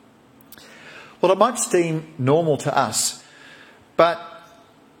Well, it might seem normal to us, but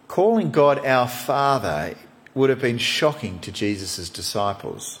calling God our Father would have been shocking to Jesus'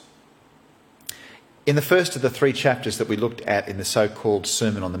 disciples. In the first of the 3 chapters that we looked at in the so-called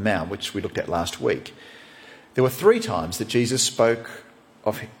Sermon on the Mount, which we looked at last week, there were 3 times that Jesus spoke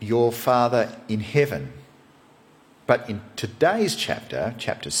of your Father in heaven. But in today's chapter,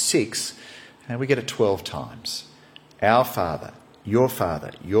 chapter 6, we get it 12 times. Our Father, your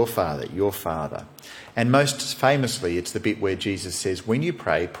Father, your Father, your Father. And most famously, it's the bit where Jesus says, when you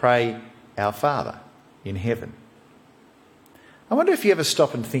pray, pray our Father in heaven. I wonder if you ever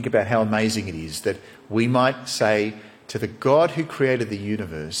stop and think about how amazing it is that we might say to the God who created the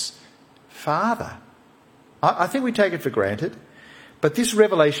universe, Father. I think we take it for granted, but this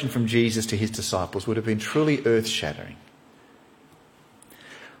revelation from Jesus to his disciples would have been truly earth-shattering.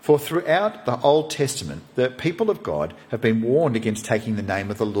 For throughout the Old Testament, the people of God have been warned against taking the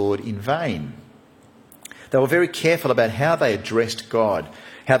name of the Lord in vain. They were very careful about how they addressed God,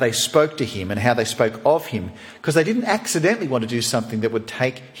 how they spoke to him and how they spoke of him, because they didn't accidentally want to do something that would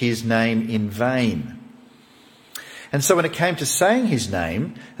take his name in vain. And so when it came to saying his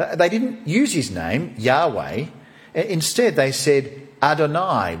name, they didn't use his name, Yahweh. Instead, they said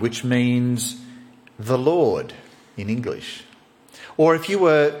Adonai, which means the Lord in English. Or if you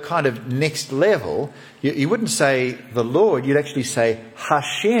were kind of next level, you wouldn't say the Lord, you'd actually say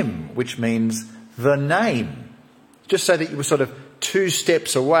Hashem, which means the name. Just so that you were sort of 2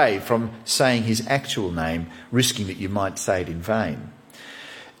 steps away from saying his actual name, risking that you might say it in vain.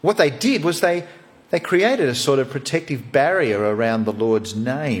 What they did was they created a sort of protective barrier around the Lord's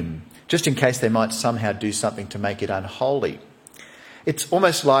name, just in case they might somehow do something to make it unholy. It's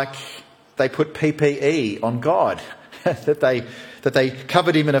almost like they put PPE on God, that they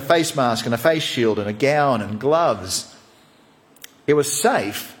covered him in a face mask and a face shield and a gown and gloves. It was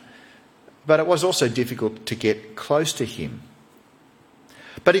safe, but it was also difficult to get close to him.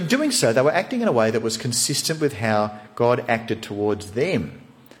 But in doing so, they were acting in a way that was consistent with how God acted towards them,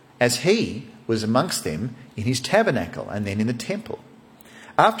 as he was amongst them in his tabernacle and then in the temple.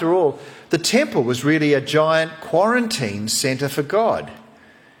 After all, the temple was really a giant quarantine centre for God.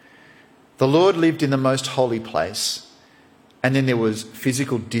 The Lord lived in the most holy place, and then there was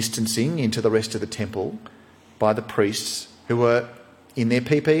physical distancing into the rest of the temple by the priests who were in their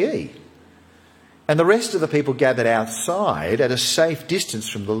PPE. And the rest of the people gathered outside at a safe distance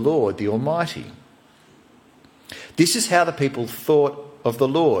from the Lord, the Almighty. This is how the people thought of the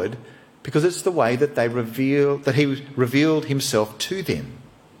Lord, because it's the way that he revealed himself to them.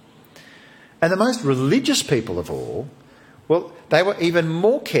 And the most religious people of all, well, they were even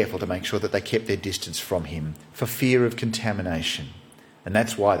more careful to make sure that they kept their distance from him for fear of contamination. And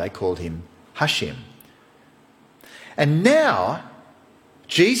that's why they called him Hashem. And now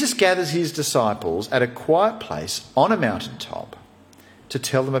Jesus gathers his disciples at a quiet place on a mountaintop to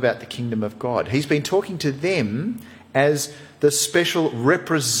tell them about the kingdom of God. He's been talking to them as the special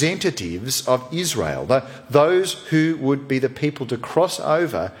representatives of Israel, those who would be the people to cross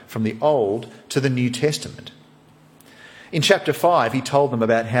over from the Old to the New Testament. In chapter 5, he told them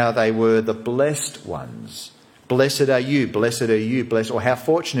about how they were the blessed ones. Blessed are you, blessed, or how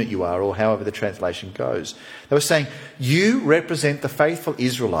fortunate you are, or however the translation goes. They were saying, you represent the faithful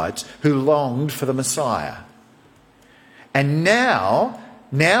Israelites who longed for the Messiah. And now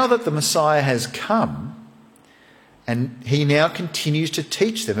that the Messiah has come, and he now continues to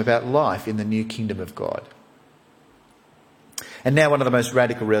teach them about life in the new kingdom of God. And now one of the most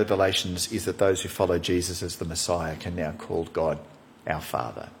radical revelations is that those who follow Jesus as the Messiah can now call God our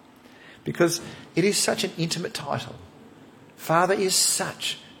Father. Because it is such an intimate title. Father is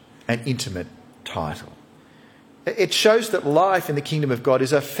such an intimate title. It shows that life in the kingdom of God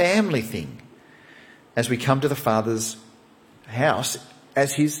is a family thing as we come to the Father's house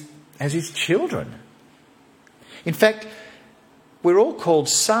as his children. In fact, we're all called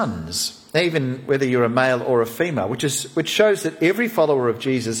sons, even whether you're a male or a female, which shows that every follower of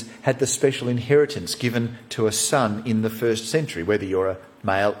Jesus had the special inheritance given to a son in the first century, whether you're a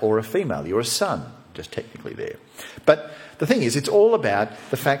male or a female. You're a son, just technically there. But the thing is, it's all about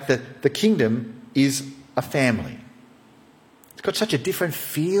the fact that the kingdom is a family. It's got such a different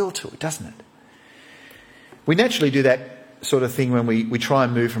feel to it, doesn't it? We naturally do that sort of thing when we try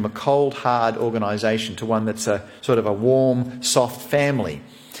and move from a cold, hard organisation to one that's a sort of a warm, soft family.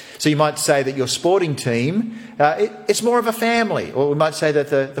 So you might say that your sporting team, it's more of a family. Or we might say that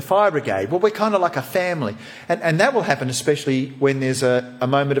the fire brigade, well, we're kind of like a family. And that will happen especially when there's a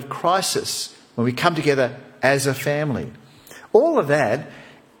moment of crisis, when we come together as a family. All of that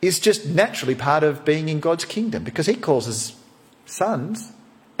is just naturally part of being in God's kingdom, because he calls us sons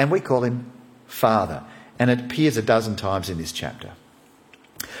and we call him Father. And it appears a dozen times in this chapter.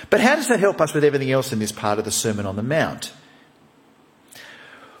 But how does that help us with everything else in this part of the Sermon on the Mount?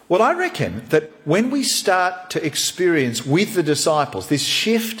 Well, I reckon that when we start to experience with the disciples this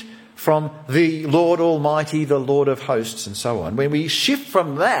shift from the Lord Almighty, the Lord of hosts and so on, when we shift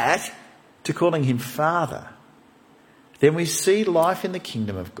from that to calling him Father, then we see life in the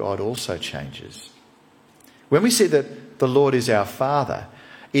kingdom of God also changes. When we see that the Lord is our Father,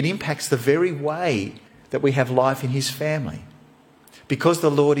 it impacts the very way that we have life in his family. Because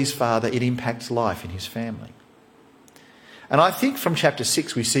the Lord is Father, it impacts life in his family. And I think from chapter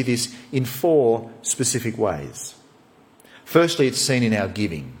 6 we see this in 4 specific ways. Firstly, it's seen in our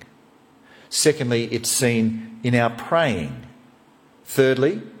giving. Secondly, it's seen in our praying.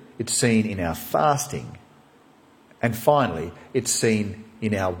 Thirdly, it's seen in our fasting. And finally, it's seen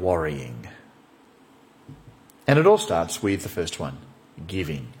in our worrying. And it all starts with the first one,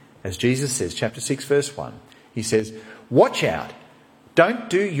 giving. As Jesus says, chapter 6, verse 1, he says, "Watch out, don't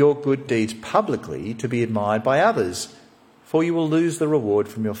do your good deeds publicly to be admired by others, for you will lose the reward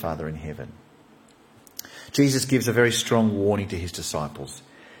from your Father in heaven." Jesus gives a very strong warning to his disciples.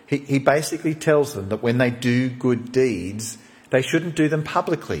 He basically tells them that when they do good deeds, they shouldn't do them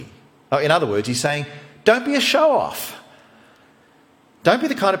publicly. In other words, he's saying, don't be a show-off. Don't be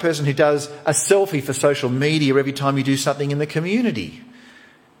the kind of person who does a selfie for social media every time you do something in the community.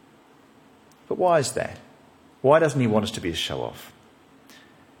 But why is that? Why doesn't he want us to be a show-off?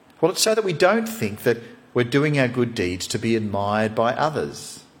 Well, it's so that we don't think that we're doing our good deeds to be admired by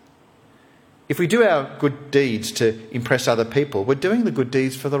others. If we do our good deeds to impress other people, we're doing the good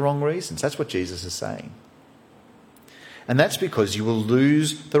deeds for the wrong reasons. That's what Jesus is saying. And that's because you will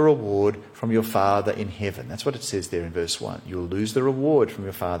lose the reward from your Father in heaven. That's what it says there in verse 1. You will lose the reward from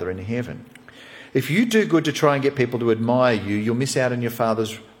your Father in heaven. If you do good to try and get people to admire you, you'll miss out on your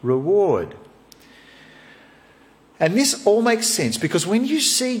Father's reward. And this all makes sense because when you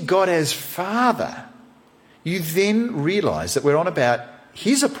see God as Father, you then realise that we're on about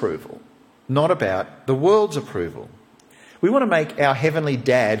his approval, not about the world's approval. We want to make our heavenly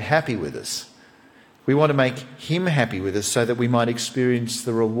Dad happy with us. We want to make him happy with us so that we might experience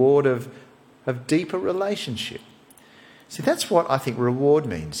the reward of deeper relationship. See, that's what I think reward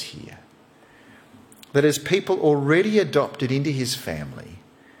means here. That as people already adopted into his family,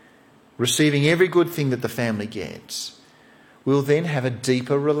 receiving every good thing that the family gets, we'll then have a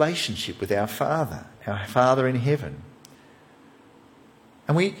deeper relationship with our Father in heaven.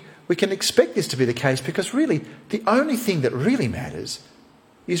 And we can expect this to be the case because really the only thing that really matters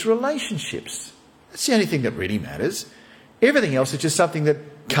is relationships. That's the only thing that really matters. Everything else is just something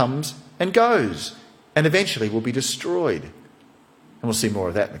that comes and goes and eventually will be destroyed. And we'll see more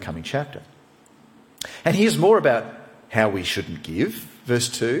of that in the coming chapter. And here's more about how we shouldn't give. Verse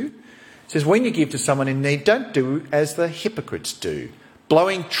 2 says, "When you give to someone in need, don't do as the hypocrites do,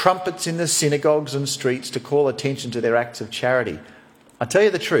 blowing trumpets in the synagogues and streets to call attention to their acts of charity. I tell you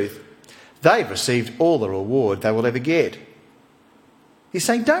the truth, they've received all the reward they will ever get." He's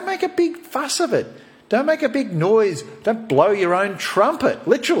saying, don't make a big fuss of it. Don't make a big noise. Don't blow your own trumpet,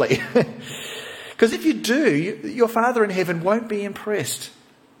 literally. Because if you do, your Father in heaven won't be impressed.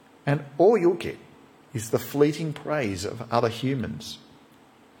 And all you'll get is the fleeting praise of other humans.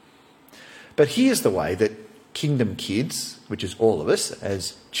 But here's the way that kingdom kids, which is all of us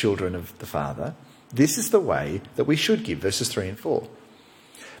as children of the Father, this is the way that we should give, verses 3 and 4.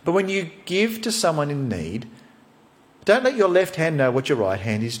 "But when you give to someone in need, don't let your left hand know what your right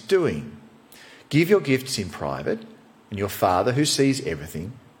hand is doing. Give your gifts in private, and your Father who sees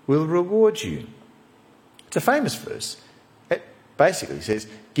everything will reward you." It's a famous verse. It basically says,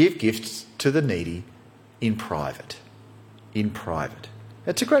 give gifts to the needy in private. In private.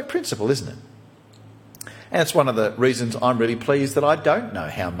 It's a great principle, isn't it? And it's one of the reasons I'm really pleased that I don't know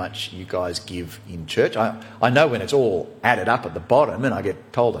how much you guys give in church. I know when it's all added up at the bottom and I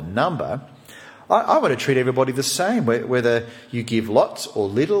get told a number. I want to treat everybody the same, whether you give lots or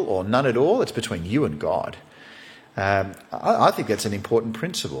little or none at all. It's between you and God. I think that's an important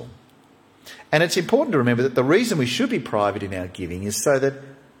principle. And it's important to remember that the reason we should be private in our giving is so that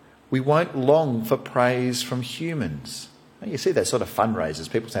we won't long for praise from humans. You see those sort of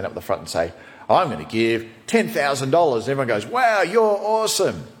fundraisers. People stand up at the front and say, "I'm going to give $10,000. Everyone goes, "Wow, you're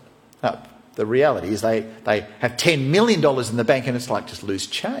awesome." Now, the reality is they have $10 million in the bank and it's like just loose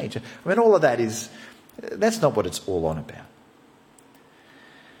change. I mean, all of that's not what it's all on about.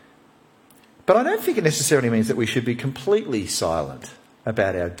 But I don't think it necessarily means that we should be completely silent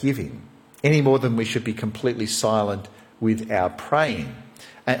about our giving, any more than we should be completely silent with our praying.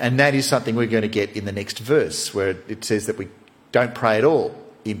 And that is something we're going to get in the next verse, where it says that we don't pray at all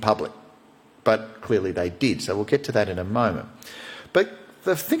in public. but clearly they did. So we'll get to that in a moment. But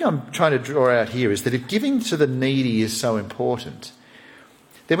the thing I'm trying to draw out here is that if giving to the needy is so important,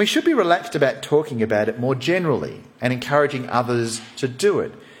 then we should be relaxed about talking about it more generally and encouraging others to do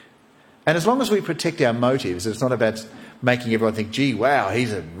it. And as long as we protect our motives, it's not about making everyone think, gee, wow,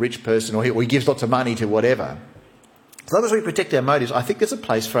 he's a rich person, or he gives lots of money to whatever. As long as we protect our motives, I think there's a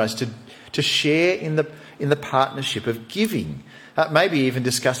place for us to share in the partnership of giving, maybe even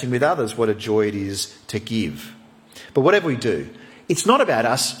discussing with others what a joy it is to give. But whatever we do, it's not about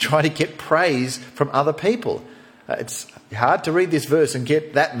us trying to get praise from other people. It's hard to read this verse and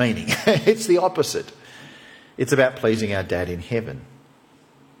get that meaning. It's the opposite. It's about pleasing our Dad in heaven.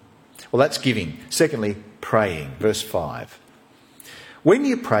 Well, that's giving. Secondly, praying. Verse 5. When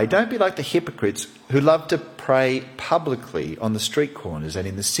you pray, don't be like the hypocrites who love to pray publicly on the street corners and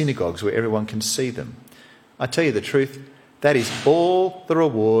in the synagogues where everyone can see them. I tell you the truth, that is all the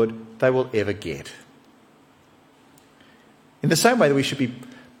reward they will ever get. In the same way that we should be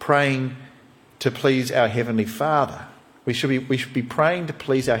praying to please our Heavenly Father, we should be praying to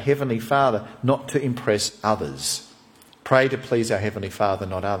please our Heavenly Father, not to impress others. Pray to please our Heavenly Father,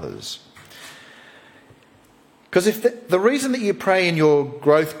 not others. Because if the reason that you pray in your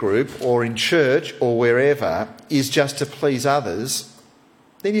growth group or in church or wherever is just to please others,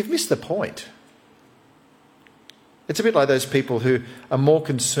 then you've missed the point. It's a bit like those people who are more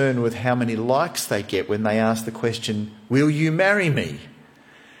concerned with how many likes they get when they ask the question, will you marry me?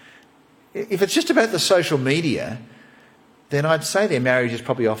 If it's just about the social media, then I'd say their marriage is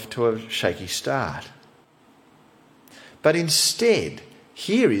probably off to a shaky start. But instead,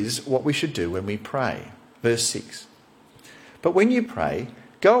 here is what we should do when we pray. Verse 6. But when you pray,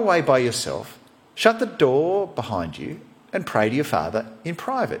 go away by yourself, shut the door behind you, and pray to your Father in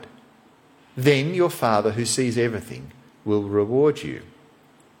private. Then your Father who sees everything will reward you.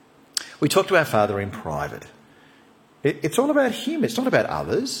 We talk to our Father in private. It's all about Him. It's not about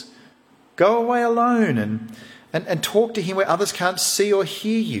others. Go away alone and talk to Him where others can't see or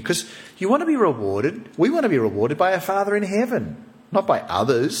hear you. Because you want to be rewarded. We want to be rewarded by our Father in heaven, not by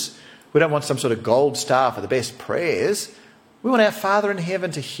others. We don't want some sort of gold star for the best prayers. We want our Father in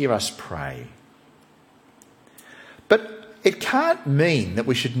heaven to hear us pray. But it can't mean that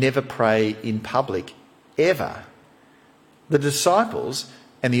we should never pray in public, ever. The disciples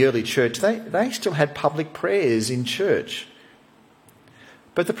and the early church, they still had public prayers in church.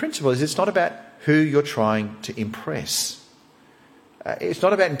 But the principle is it's not about who you're trying to impress. It's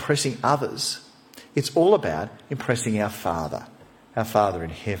not about impressing others. It's all about impressing our Father in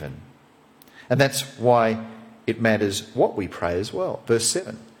heaven. And that's why it matters what we pray as well. Verse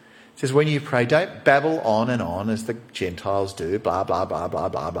 7. It says, when you pray, don't babble on and on as the Gentiles do, blah, blah, blah, blah,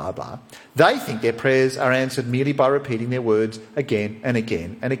 blah, blah, blah. They think their prayers are answered merely by repeating their words again and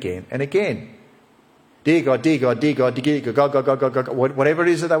again and again and again. Dear God, dear God, dear God, dear God, God, God, God, God, God, whatever it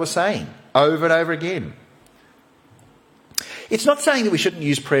is that they were saying, over and over again. It's not saying that we shouldn't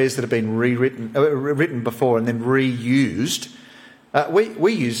use prayers that have been written before and then reused.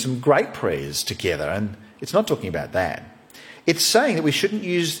 We use some great prayers together, and it's not talking about that. It's saying that we shouldn't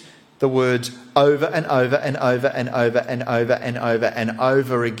use the words over and over and over and over and over and over and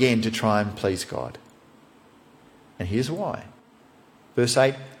over again to try and please God. And here's why. Verse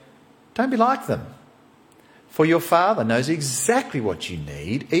 8, don't be like them, for your Father knows exactly what you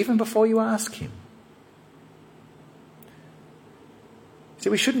need even before you ask Him. See,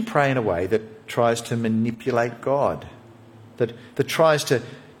 we shouldn't pray in a way that tries to manipulate God, that tries to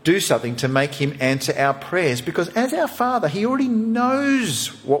do something to make Him answer our prayers, because as our Father, He already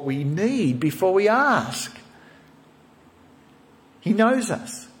knows what we need before we ask. He knows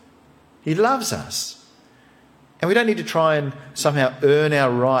us. He loves us. And we don't need to try and somehow earn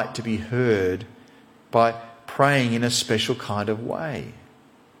our right to be heard by praying in a special kind of way.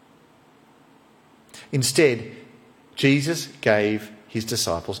 Instead, Jesus gave His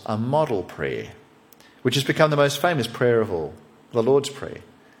disciples a model prayer, which has become the most famous prayer of all, the Lord's Prayer.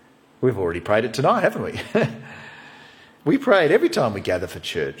 We've already prayed it tonight, haven't we? We pray it every time we gather for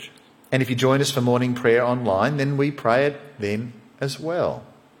church. And if you join us for morning prayer online, then we pray it then as well.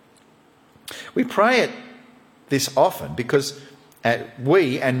 We pray it this often because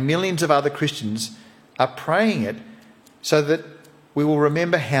we and millions of other Christians are praying it so that we will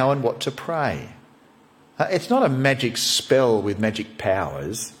remember how and what to pray. It's not a magic spell with magic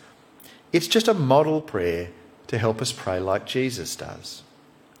powers. It's just a model prayer to help us pray like Jesus does,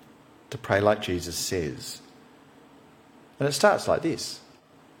 to pray like Jesus says. And it starts like this.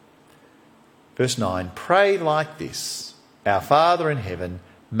 Verse 9, pray like this. Our Father in heaven,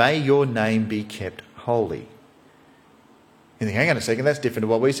 may your name be kept holy. You think, hang on a second, that's different to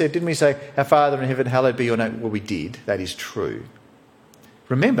what we said. Didn't we say, our Father in heaven, hallowed be your name? Well, we did. That is true.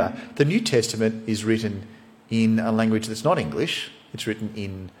 Remember, the New Testament is written in a language that's not English. It's written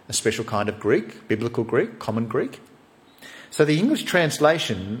in a special kind of Greek, biblical Greek, common Greek. So the English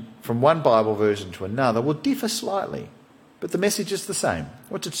translation from one Bible version to another will differ slightly, but the message is the same.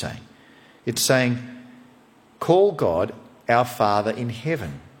 What's it saying? It's saying, call God our Father in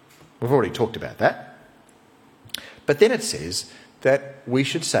heaven. We've already talked about that. But then it says that we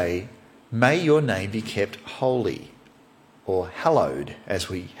should say, may your name be kept holy, or hallowed, as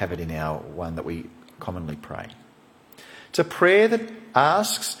we have it in our one that we commonly pray. It's a prayer that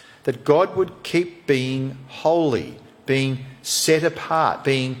asks that God would keep being holy, being set apart,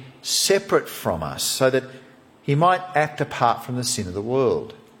 being separate from us, so that he might act apart from the sin of the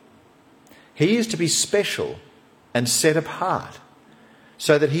world. He is to be special and set apart,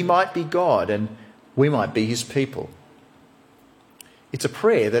 so that he might be God and we might be his people. It's a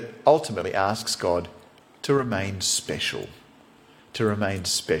prayer that ultimately asks God to remain special, to remain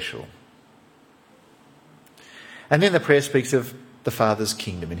special. And then the prayer speaks of the Father's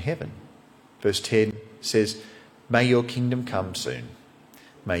kingdom in heaven. Verse 10 says, may your kingdom come soon.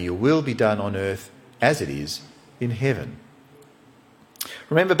 May your will be done on earth as it is in heaven.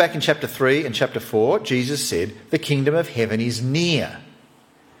 Remember back in chapter 3 and chapter 4, Jesus said, the kingdom of heaven is near.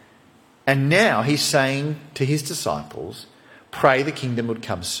 And now he's saying to his disciples, pray the kingdom would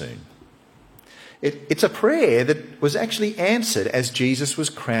come soon. It's a prayer that was actually answered as Jesus was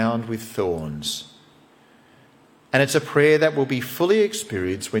crowned with thorns. And it's a prayer that will be fully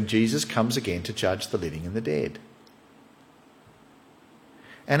experienced when Jesus comes again to judge the living and the dead.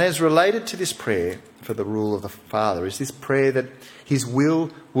 And as related to this prayer for the rule of the Father is this prayer that his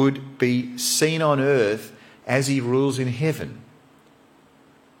will would be seen on earth as he rules in heaven.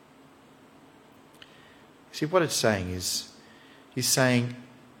 See, what it's saying is, he's saying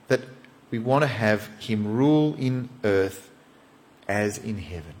that we want to have him rule in earth as in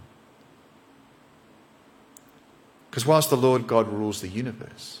heaven. Because whilst the Lord God rules the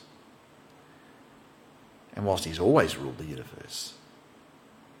universe, and whilst he's always ruled the universe,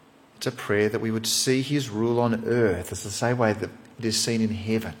 it's a prayer that we would see his rule on earth as the same way that it is seen in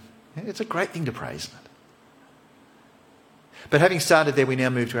heaven. It's a great thing to pray, isn't it? But having started there, we now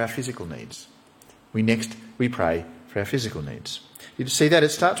move to our physical needs. We pray for our physical needs. You see that? It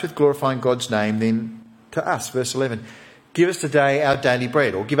starts with glorifying God's name, then to us. Verse 11, give us today our daily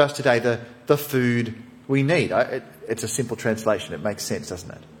bread, or give us today the food we need. It's a simple translation. It makes sense,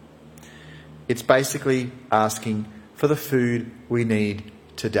 doesn't it? It's basically asking for the food we need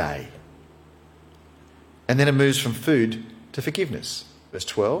today. And then it moves from food to forgiveness. Verse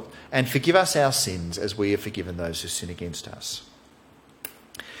 12, and forgive us our sins as we have forgiven those who sin against us.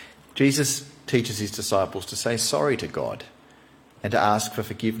 Jesus teaches his disciples to say sorry to God and to ask for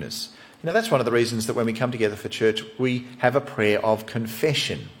forgiveness. You know, that's one of the reasons that when we come together for church, we have a prayer of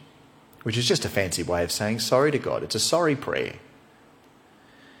confession, which is just a fancy way of saying sorry to God. It's a sorry prayer.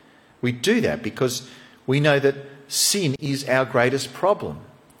 We do that because we know that sin is our greatest problem.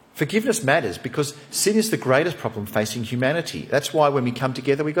 Forgiveness matters because sin is the greatest problem facing humanity. That's why when we come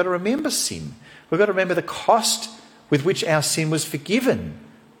together, we've got to remember sin. We've got to remember the cost with which our sin was forgiven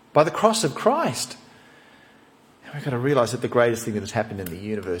by the cross of Christ. And we've got to realise that the greatest thing that has happened in the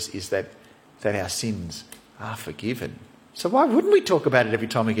universe is that our sins are forgiven. So why wouldn't we talk about it every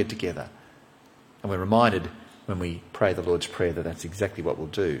time we get together? And we're reminded when we pray the Lord's Prayer that that's exactly what we'll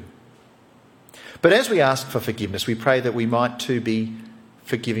do. But as we ask for forgiveness, we pray that we might too be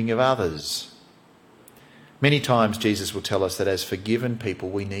forgiving of others. Many times Jesus will tell us that as forgiven people,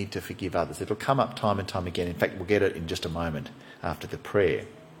 we need to forgive others. It'll come up time and time again. In fact, we'll get it in just a moment after the prayer.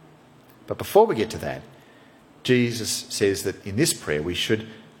 But before we get to that, Jesus says that in this prayer we should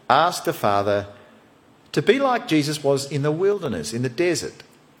ask the Father to be like Jesus was in the wilderness, in the desert.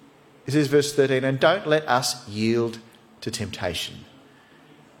 This is verse 13, and don't let us yield to temptation,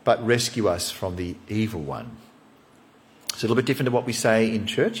 but rescue us from the evil one. It's a little bit different to what we say in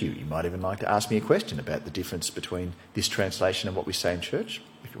church. You might even like to ask me a question about the difference between this translation and what we say in church,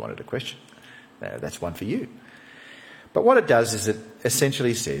 if you wanted a question. That's one for you. But what it does is it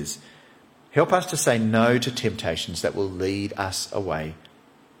essentially says, help us to say no to temptations that will lead us away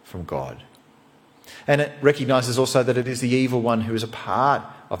from God. And it recognises also that it is the evil one who is a part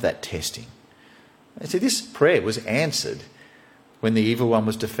of that testing. And see, this prayer was answered when the evil one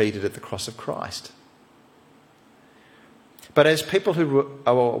was defeated at the cross of Christ. But as people who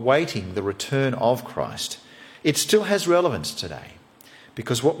are awaiting the return of Christ, it still has relevance today.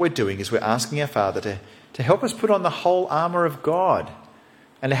 Because what we're doing is we're asking our Father to help us put on the whole armour of God.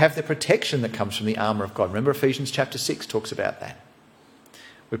 and to have the protection that comes from the armour of God. Remember Ephesians chapter 6 talks about that.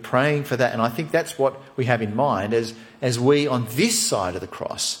 We're praying for that, and I think that's what we have in mind as we on this side of the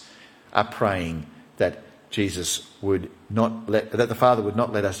cross are praying that Jesus would not let, that the Father would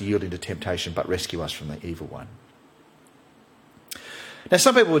not let us yield into temptation but rescue us from the evil one. Now,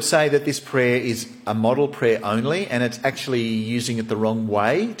 some people would say that this prayer is a model prayer only, and it's actually using it the wrong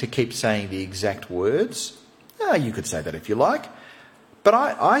way to keep saying the exact words. You could say that if you like, but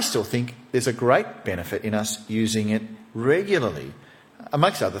I still think there's a great benefit in us using it regularly,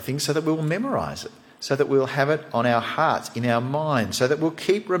 amongst other things, so that we will memorise it, so that we'll have it on our hearts, in our minds, so that we'll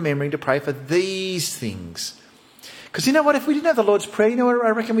keep remembering to pray for these things. Because you know what, if we didn't have the Lord's Prayer, you know what I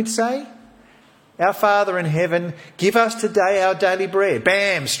reckon we'd say? Our Father in heaven, give us today our daily bread.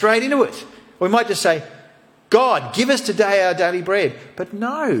 Bam, straight into it. We might just say, God, give us today our daily bread. But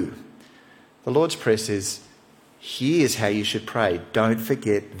no, the Lord's Prayer says, here's how you should pray. Don't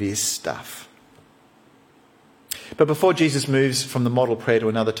forget this stuff. But before Jesus moves from the model prayer to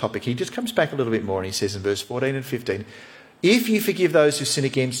another topic, he just comes back a little bit more and he says in verse 14 and 15, if you forgive those who sin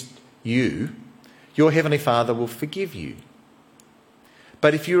against you, your heavenly Father will forgive you.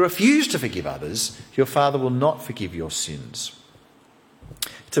 But if you refuse to forgive others, your Father will not forgive your sins.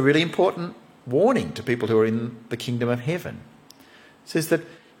 It's a really important warning to people who are in the kingdom of heaven. It says that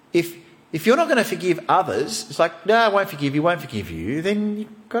if you're not going to forgive others, it's like, no, I won't forgive you, then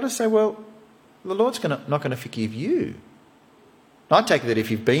you've got to say, well, the Lord's not going to forgive you. I take it that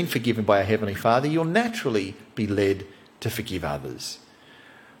if you've been forgiven by a Heavenly Father, you'll naturally be led to forgive others.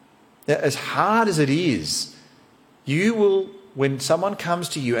 Now, as hard as it is, you will, when someone comes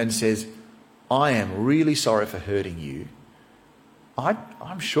to you and says, I am really sorry for hurting you,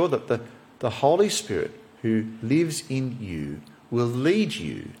 I'm sure that the Holy Spirit who lives in you will lead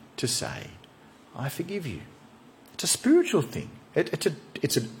you to say, I forgive you. It's a spiritual thing.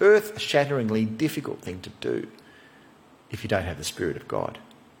 It's an earth-shatteringly difficult thing to do if you don't have the Spirit of God.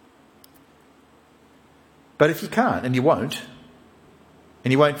 But if you can't, and you won't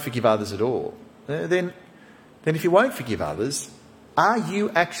forgive others at all, then if you won't forgive others, are you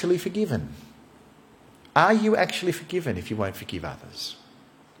actually forgiven? Are you actually forgiven if you won't forgive others?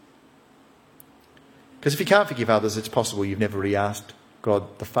 Because if you can't forgive others, it's possible you've never really asked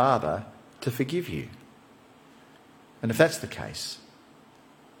God the Father to forgive you. And if that's the case,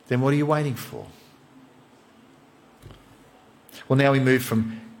 then what are you waiting for? Well, now we move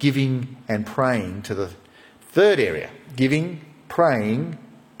from giving and praying to the third area. Giving, praying,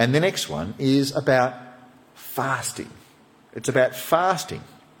 and the next one is about fasting. It's about fasting.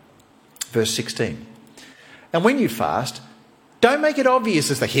 Verse 16. And when you fast, don't make it obvious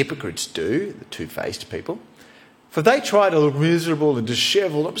as the hypocrites do, the two-faced people. For they try to look miserable and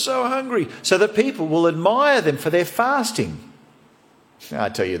dishevelled. I'm so hungry. So that people will admire them for their fasting. I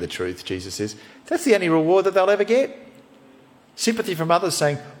tell you the truth, Jesus says. That's the only reward that they'll ever get. Sympathy from others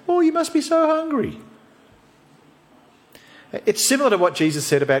saying, oh, you must be so hungry. It's similar to what Jesus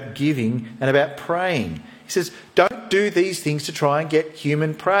said about giving and about praying. He says, don't do these things to try and get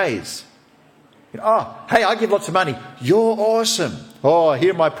human praise. Oh, hey, I give lots of money. You're awesome. Oh,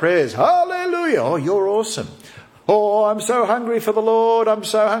 hear my prayers. Hallelujah. Oh, you're awesome. Oh, I'm so hungry for the Lord. I'm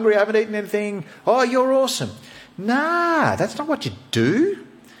so hungry. I haven't eaten anything. Oh, you're awesome. Nah, that's not what you do.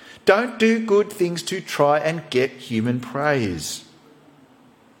 Don't do good things to try and get human praise.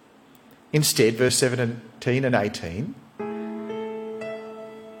 Instead, verse 17 and 18.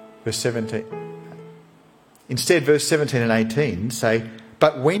 Verse 17. Instead, verse 17 and 18 say,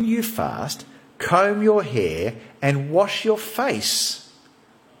 but when you fast, comb your hair and wash your face.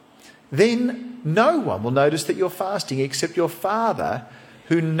 Then no one will notice that you're fasting except your Father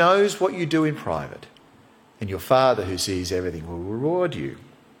who knows what you do in private. And your Father who sees everything will reward you.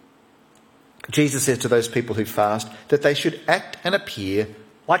 Jesus says to those people who fast that they should act and appear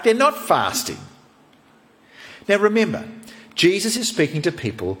like they're not fasting. Now remember, Jesus is speaking to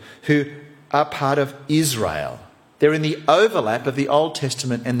people who are part of Israel. They're in the overlap of the Old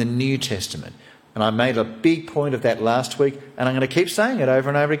Testament and the New Testament. And I made a big point of that last week, and I'm going to keep saying it over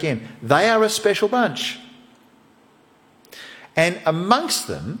and over again. They are a special bunch. And amongst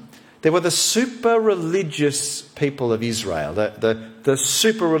them, there were the super religious people of Israel, the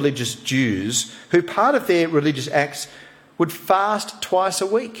super religious Jews, who part of their religious acts would fast twice a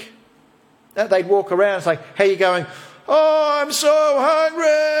week. They'd walk around and say, how are you going? Oh, I'm so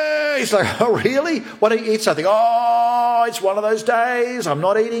hungry. It's like, oh, really? Why don't you eat something? Oh, it's one of those days. I'm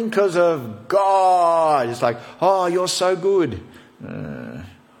not eating because of God. It's like, oh, you're so good.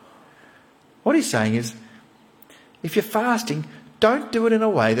 What he's saying is, if you're fasting, don't do it in a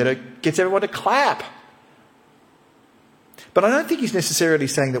way that it gets everyone to clap. But I don't think he's necessarily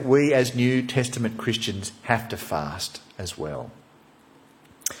saying that we as New Testament Christians have to fast as well.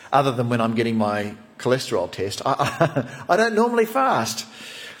 Other than when I'm getting my cholesterol test, I don't normally fast.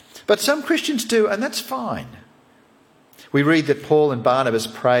 But some Christians do, and that's fine. We read that Paul and Barnabas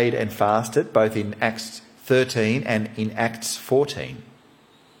prayed and fasted, both in Acts 13 and in Acts 14.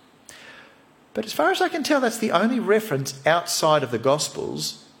 But as far as I can tell, that's the only reference outside of the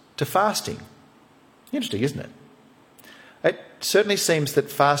Gospels to fasting. Interesting, isn't it? It certainly seems that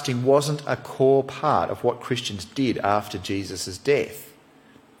fasting wasn't a core part of what Christians did after Jesus' death.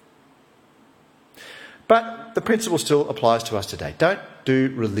 But the principle still applies to us today. Don't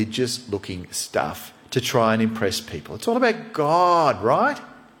do religious-looking stuff to try and impress people. It's all about God, right?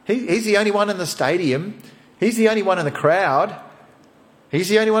 He's the only one in the stadium. He's the only one in the crowd. He's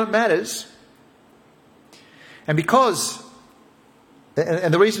the only one that matters. And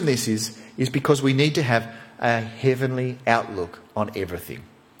the reason this is because we need to have a heavenly outlook on everything,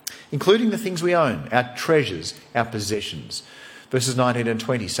 including the things we own, our treasures, our possessions. Verses 19 and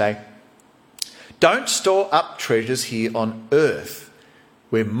 20 say, "Don't store up treasures here on earth,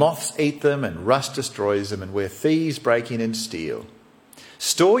 where moths eat them and rust destroys them and where thieves break in and steal.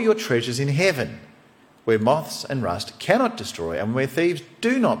 Store your treasures in heaven, where moths and rust cannot destroy and where thieves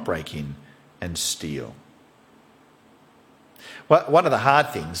do not break in and steal." Well, one of the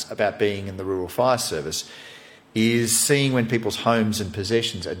hard things about being in the Rural Fire Service is seeing when people's homes and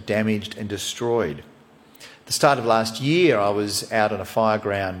possessions are damaged and destroyed. At the start of last year, I was out on a fire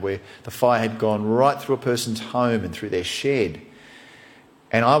ground where the fire had gone right through a person's home and through their shed.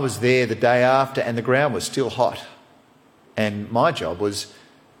 And I was there the day after and the ground was still hot. And my job was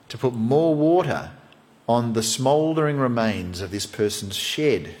to put more water on the smouldering remains of this person's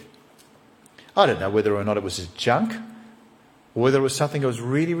shed. I don't know whether or not it was his junk or whether it was something that was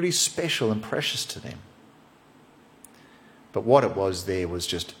really, really special and precious to them. But what it was there was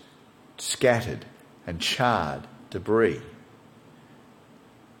just scattered and charred debris.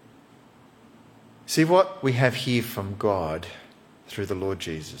 See, what we have here from God through the Lord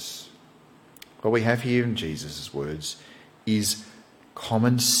Jesus, what we have here in Jesus' words, is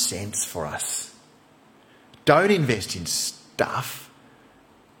common sense for us. Don't invest in stuff,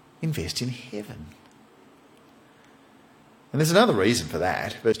 invest in heaven. And there's another reason for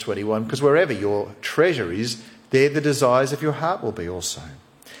that, verse 21, because wherever your treasure is, there the desires of your heart will be also.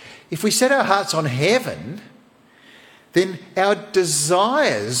 If we set our hearts on heaven, then our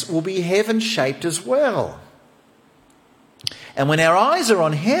desires will be heaven-shaped as well. And when our eyes are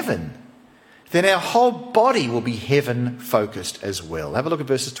on heaven, then our whole body will be heaven-focused as well. Have a look at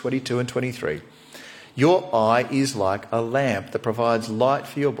verses 22 and 23. Your eye is like a lamp that provides light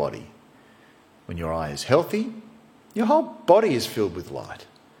for your body. When your eye is healthy, your whole body is filled with light.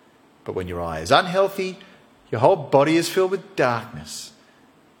 But when your eye is unhealthy, your whole body is filled with darkness.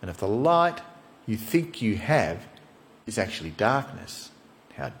 And if the light you think you have is actually darkness,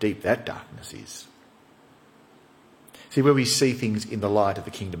 how deep that darkness is. See, where we see things in the light of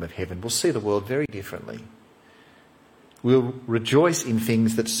the kingdom of heaven, we'll see the world very differently. We'll rejoice in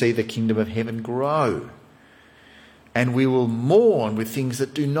things that see the kingdom of heaven grow. And we will mourn with things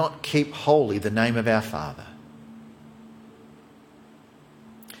that do not keep holy the name of our Father.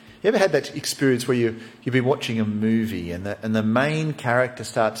 You ever had that experience where you've been watching a movie and the main character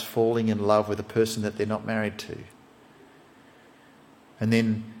starts falling in love with a person that they're not married to? And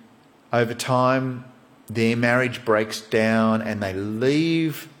then over time, their marriage breaks down and they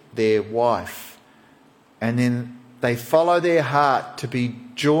leave their wife. And then they follow their heart to be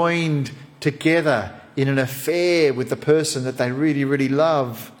joined together in an affair with the person that they really, really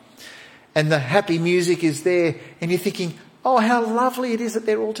love. And the happy music is there and you're thinking, oh, how lovely it is that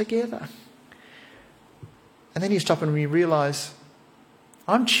they're all together. And then you stop and you realise,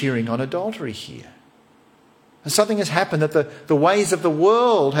 I'm cheering on adultery here. And something has happened that the ways of the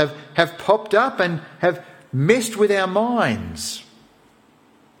world have popped up and have messed with our minds.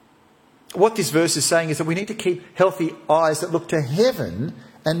 What this verse is saying is that we need to keep healthy eyes that look to heaven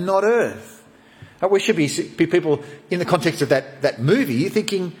and not earth. We should be people in the context of that movie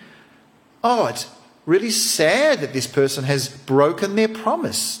thinking, oh, it's really sad that this person has broken their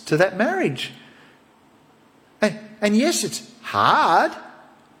promise to that marriage. And yes, it's hard.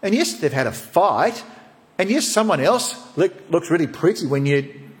 And yes, they've had a fight. And yes, someone else looks really pretty when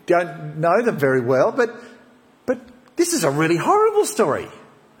you don't know them very well. But this is a really horrible story.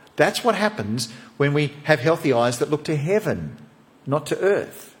 That's what happens when we have healthy eyes that look to heaven, not to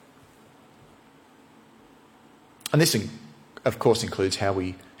earth. And this, of course, includes how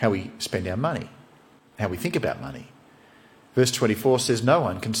we spend our money, how we think about money. Verse 24 says, no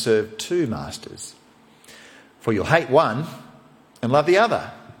one can serve two masters. For you'll hate one and love the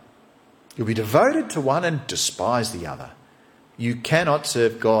other. You'll be devoted to one and despise the other. You cannot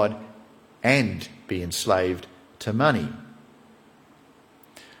serve God and be enslaved to money.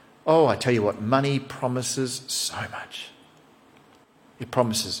 Oh, I tell you what, money promises so much. It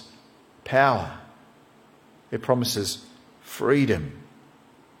promises power. It promises freedom.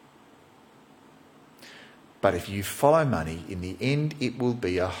 But if you follow money, in the end it will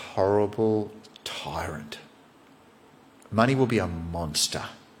be a horrible tyrant. Money will be a monster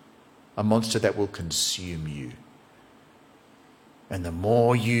that will consume you. And the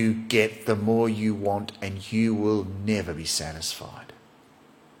more you get, the more you want, and you will never be satisfied.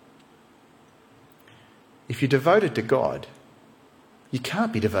 If you're devoted to God, you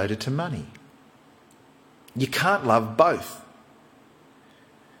can't be devoted to money. You can't love both.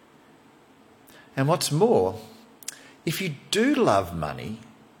 And what's more, if you do love money,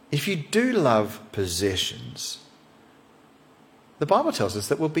 if you do love possessions, the Bible tells us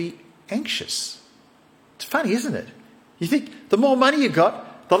that we'll be anxious. It's funny, isn't it? You think the more money you've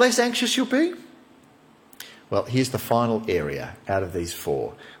got, the less anxious you'll be? Well, here's the final area out of these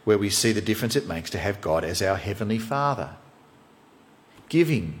four where we see the difference it makes to have God as our Heavenly Father.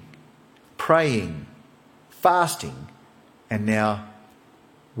 Giving, praying, fasting, and now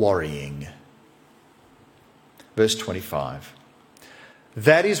worrying. Verse 25.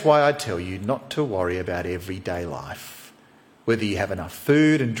 That is why I tell you not to worry about everyday life, whether you have enough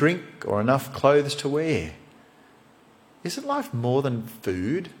food and drink or enough clothes to wear. Isn't life more than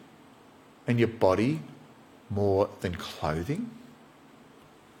food, and your body more than clothing?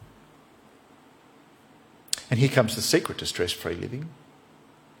 And here comes the secret to stress-free living.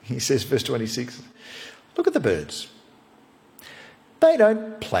 He says, verse 26, look at the birds. They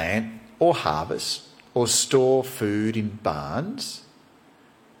don't plant or harvest or store food in barns,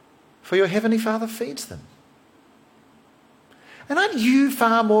 for your Heavenly Father feeds them. And aren't you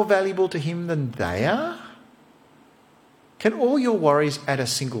far more valuable to Him than they are? Can all your worries add a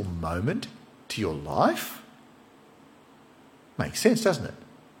single moment to your life? Makes sense, doesn't it?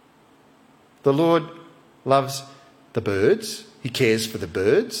 The Lord loves the birds. He cares for the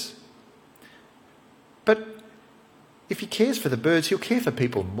birds. But if He cares for the birds, He'll care for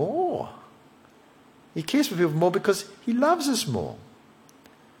people more. He cares for people more because He loves us more.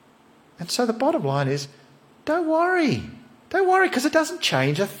 And so the bottom line is, don't worry. Don't worry, because it doesn't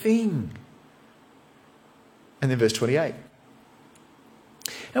change a thing. And then verse 28.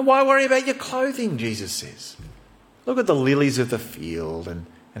 And why worry about your clothing, Jesus says. Look at the lilies of the field and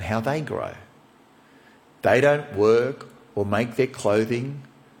how they grow. They don't work or make their clothing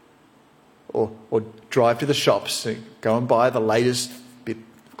or drive to the shops to go and buy the latest bit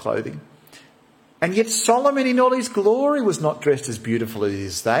of clothing. And yet Solomon in all his glory was not dressed as beautifully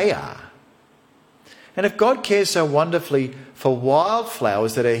as they are. And if God cares so wonderfully for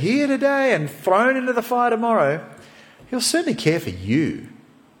wildflowers that are here today and thrown into the fire tomorrow, He'll certainly care for you.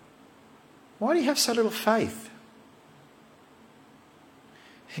 Why do you have so little faith?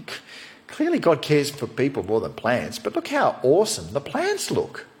 Clearly God cares for people more than plants, but look how awesome the plants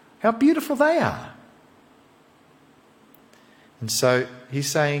look, how beautiful they are. And so He's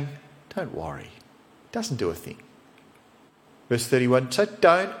saying, don't worry. It doesn't do a thing. Verse 31, so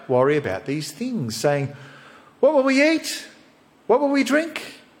don't worry about these things, saying, what will we eat? What will we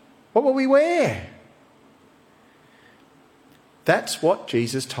drink? What will we wear? That's what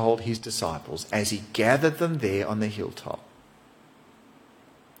Jesus told His disciples as He gathered them there on the hilltop.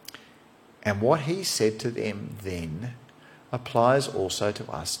 And what He said to them then applies also to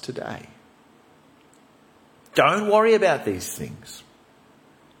us today. Don't worry about these things.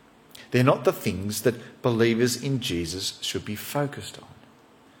 They're not the things that believers in Jesus should be focused on.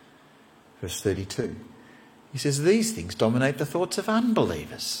 Verse 32. He says, these things dominate the thoughts of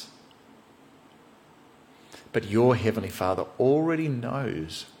unbelievers. But your Heavenly Father already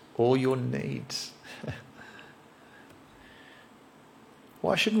knows all your needs.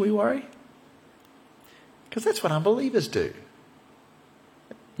 Why shouldn't we worry? Because that's what unbelievers do.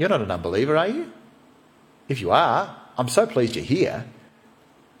 You're not an unbeliever, are you? If you are, I'm so pleased you're here.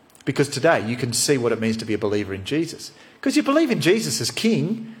 Because today you can see what it means to be a believer in Jesus. Because you believe in Jesus as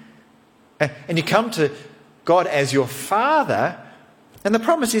King, and you come to God as your Father, and the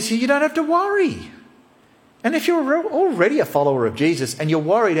promise is here you don't have to worry. And if you're already a follower of Jesus and you're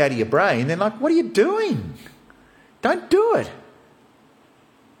worried out of your brain, then like, what are you doing? Don't do it.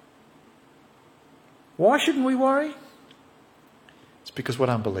 Why shouldn't we worry? It's because what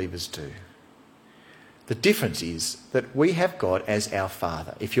unbelievers do. The difference is that we have God as our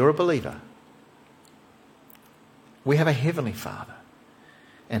Father. If you're a believer, we have a Heavenly Father,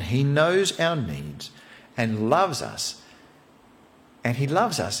 and He knows our needs and loves us. And he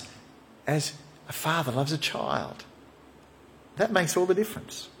loves us as a father loves a child. That makes all the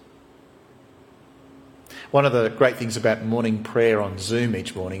difference. One of the great things about morning prayer on Zoom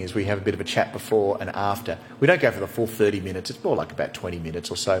each morning is we have a bit of a chat before and after. We don't go for the full 30 minutes. It's more like about 20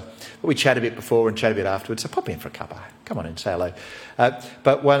 minutes or so. But we chat a bit before and chat a bit afterwards. So pop in for a cuppa. Come on in, say hello.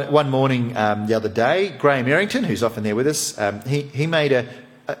 But one morning the other day, Graham Errington, who's often there with us, he made an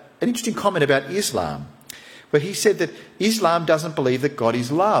interesting comment about Islam, where he said that Islam doesn't believe that God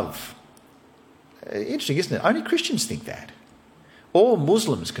is love. Interesting, isn't it? Only Christians think that. All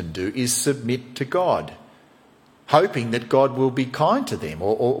Muslims can do is submit to God, hoping that God will be kind to them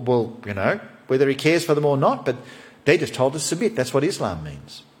or will, whether he cares for them or not, but they're just told to submit. That's what Islam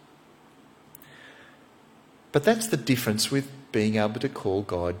means. But that's the difference with being able to call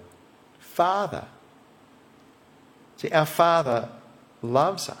God Father. See, our Father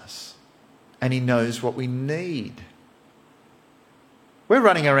loves us and he knows what we need. We're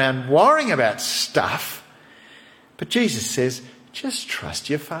running around worrying about stuff, but Jesus says, just trust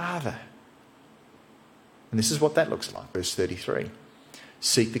your Father. And this is what that looks like. Verse 33.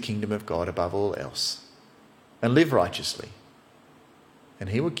 Seek the kingdom of God above all else and live righteously, and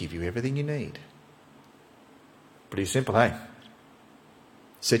he will give you everything you need. Pretty simple, eh?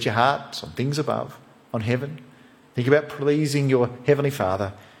 Set your hearts on things above, on heaven. Think about pleasing your heavenly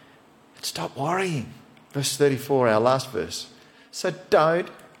Father and stop worrying. Verse 34, our last verse. So don't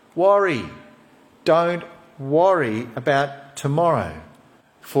worry. Don't worry about tomorrow,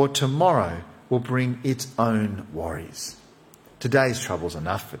 for tomorrow will bring its own worries. Today's trouble's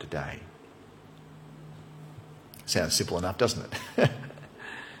enough for today. Sounds simple enough, doesn't it?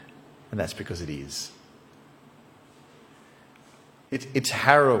 And that's because it is. It's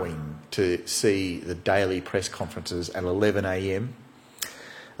harrowing to see the daily press conferences at 11 a.m,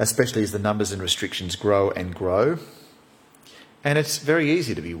 especially as the numbers and restrictions grow and grow. And it's very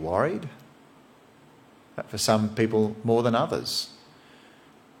easy to be worried, for some people more than others.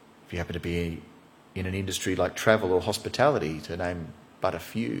 If you happen to be in an industry like travel or hospitality, to name but a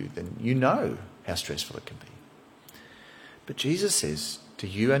few, then you know how stressful it can be. But Jesus says to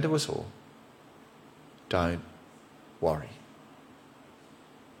you and to us all, don't worry.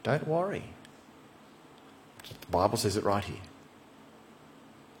 Don't worry. The Bible says it right here.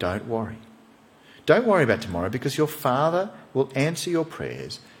 Don't worry. Don't worry about tomorrow, because your Father will answer your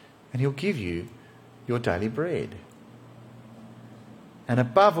prayers and he'll give you your daily bread. And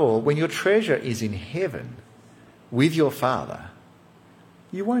above all, when your treasure is in heaven with your Father,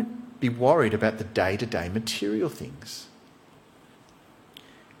 you won't be worried about the day-to-day material things.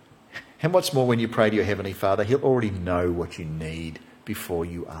 And what's more, when you pray to your Heavenly Father, he'll already know what you need before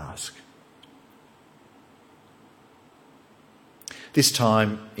you ask. This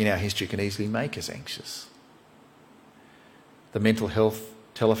time in our history can easily make us anxious. The mental health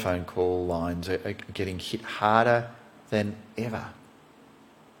telephone call lines are getting hit harder than ever.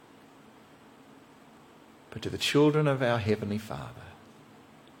 But to the children of our Heavenly Father,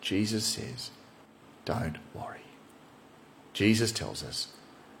 Jesus says, don't worry. Jesus tells us,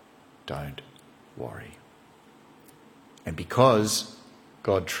 don't worry. And because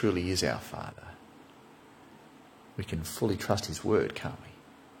God truly is our Father, we can fully trust his word, can't we?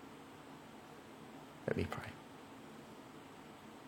 Let me pray.